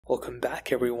Welcome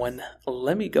back, everyone.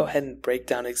 Let me go ahead and break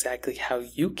down exactly how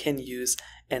you can use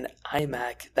an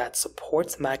iMac that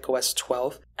supports macOS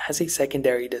 12 as a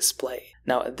secondary display.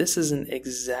 Now, this isn't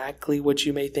exactly what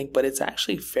you may think, but it's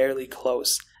actually fairly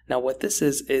close. Now, what this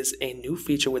is a new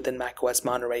feature within macOS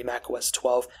Monterey, macOS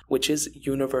 12, which is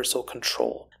universal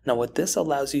control. Now, what this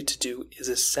allows you to do is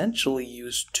essentially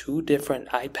use two different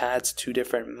iPads, two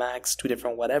different Macs, two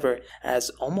different whatever,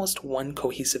 as almost one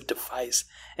cohesive device.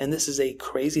 And this is a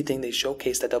crazy thing they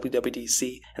showcased at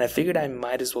WWDC, and I figured I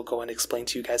might as well go and explain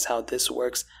to you guys how this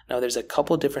works. Now, there's a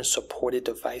couple different supported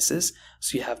devices.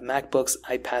 So you have MacBooks,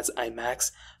 iPads,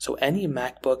 iMacs. So any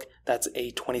MacBook that's a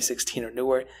 2016 or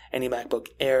newer, any MacBook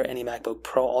Air, any MacBook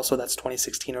Pro also that's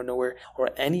 2016 or newer,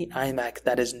 or any iMac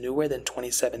that is newer than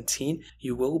 2017,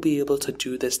 you will be able to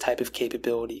do this type of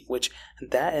capability, which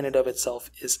that in and of itself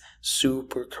is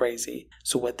super crazy.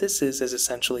 So what this is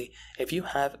essentially, if you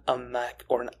have a Mac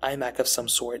or an iMac of some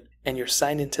sort and you're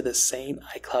signed into the same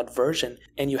iCloud version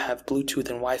and you have Bluetooth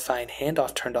and Wi-Fi and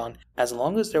handoff turned on, as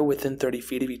long as they're within 30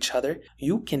 feet of each other,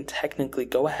 you can technically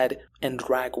go ahead and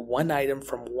drag one item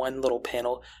from one little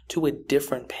panel to a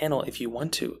different panel if you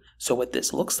want to. So what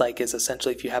this looks like is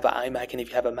essentially if you have an iMac and if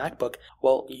you have a MacBook,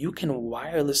 well, you can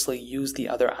wirelessly use the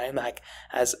other iMac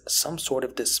as some sort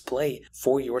of display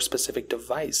for your specific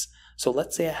device. So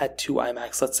let's say I had two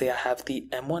iMacs. Let's say I have the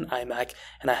M1 iMac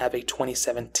and I have a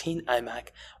 2017 iMac.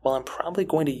 Well, I'm probably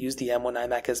going to use the M1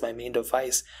 iMac as my main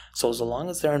device. So as long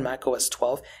as they're on macOS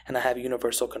 12 and I have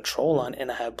universal control on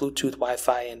and I have Bluetooth,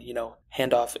 Wi-Fi, and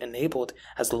handoff enabled,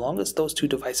 as long as those two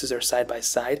devices are side by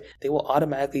side, they will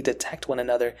automatically detect one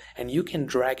another, and you can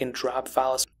drag and drop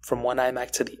files from one iMac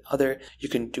to the other. You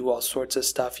can do all sorts of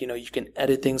stuff. You can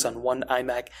edit things on one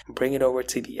iMac, bring it over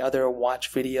to the other,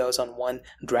 watch videos on one,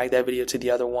 drag that video to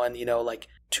the other one, like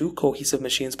two cohesive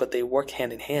machines, but they work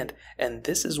hand in hand. And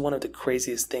this is one of the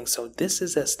craziest things. So this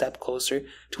is a step closer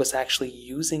to us actually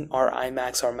using our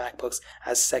iMacs, our MacBooks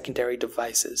as secondary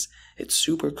devices. It's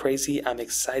super crazy. I'm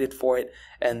excited for it.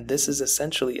 And this is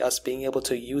essentially us being able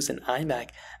to use an iMac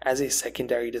as a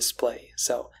secondary display.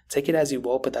 So take it as you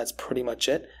will, but that's pretty much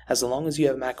it. As long as you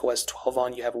have macOS 12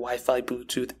 on, you have Wi-Fi,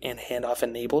 Bluetooth, and handoff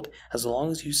enabled, as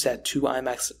long as you set two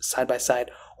iMacs side by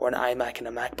side, or an iMac and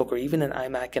a MacBook, or even an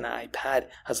iMac and an iPad,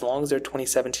 as long as they're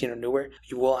 2017 or newer,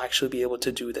 you will actually be able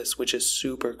to do this, which is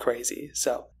super crazy.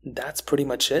 So that's pretty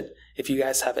much it. If you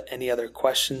guys have any other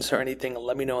questions or anything,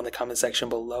 let me know in the comment section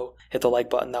below. Hit the like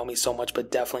button, that would mean so much,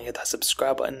 but definitely hit that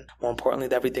subscribe button. More importantly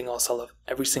than everything else, I love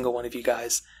every single one of you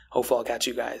guys. Hopefully I'll catch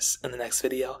you guys in the next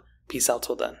video. Peace out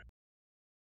till then.